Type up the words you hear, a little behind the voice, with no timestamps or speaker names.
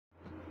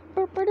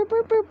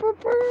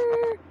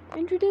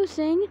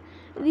Introducing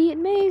the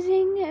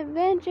amazing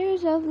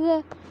adventures of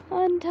the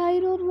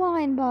Untitled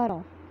Wine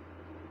Bottle.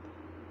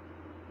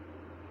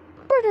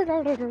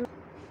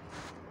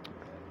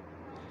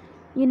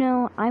 You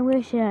know, I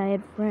wish I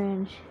had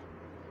friends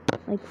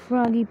like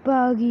Froggy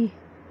Boggy,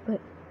 but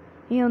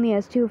he only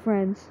has 2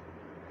 friends.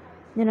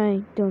 Then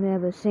I don't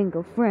have a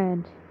single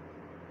friend.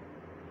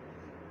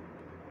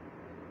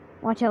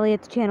 Watch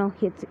Elliot's channel.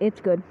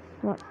 It's good.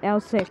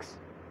 L6.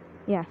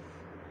 Yeah.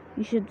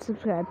 You should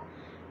subscribe.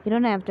 You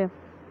don't have to,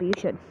 but you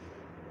should.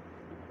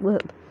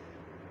 Whoop.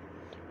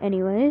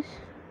 Anyways,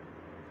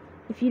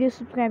 if you do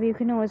subscribe, you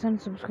can always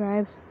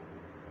unsubscribe.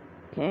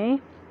 Okay?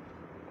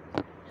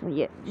 So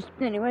yeah, just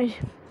anyways.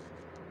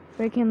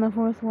 Breaking the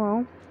 4th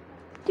wall.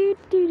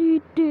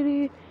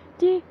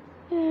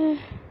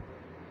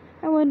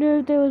 I wonder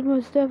if there was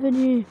more stuff in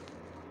here.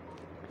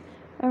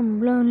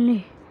 I'm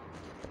lonely.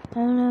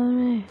 I'm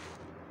lonely.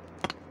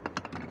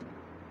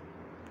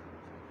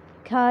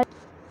 Cut.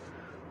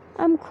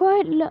 I'm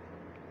quite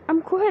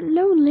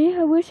lonely.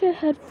 I wish I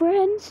had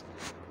friends.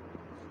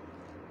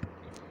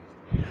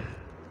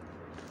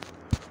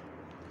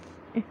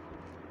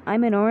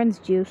 I'm an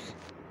orange juice.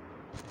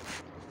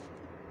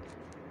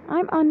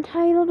 I'm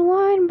Untitled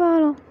Wine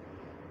Bottle.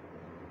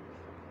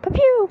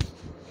 Pew!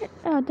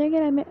 Oh, dang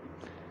it, I made...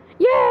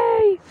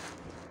 Yay!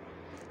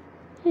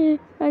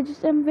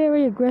 I'm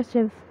very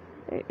aggressive.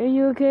 Are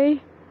you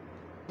okay?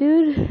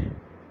 Dude?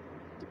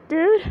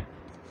 Dude?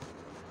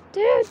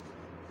 Dude?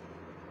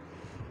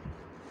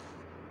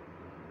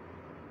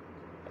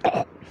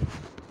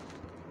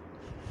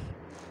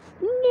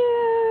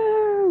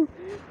 No!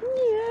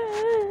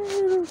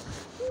 No!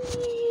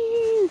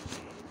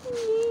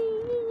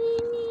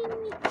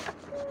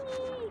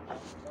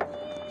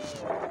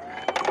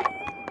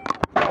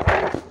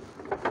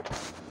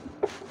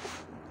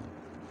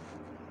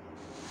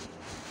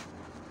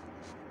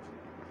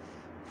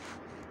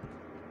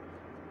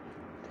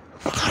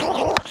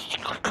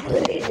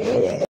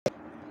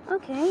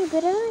 Okay,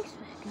 better than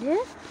expected,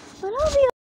 but I'll be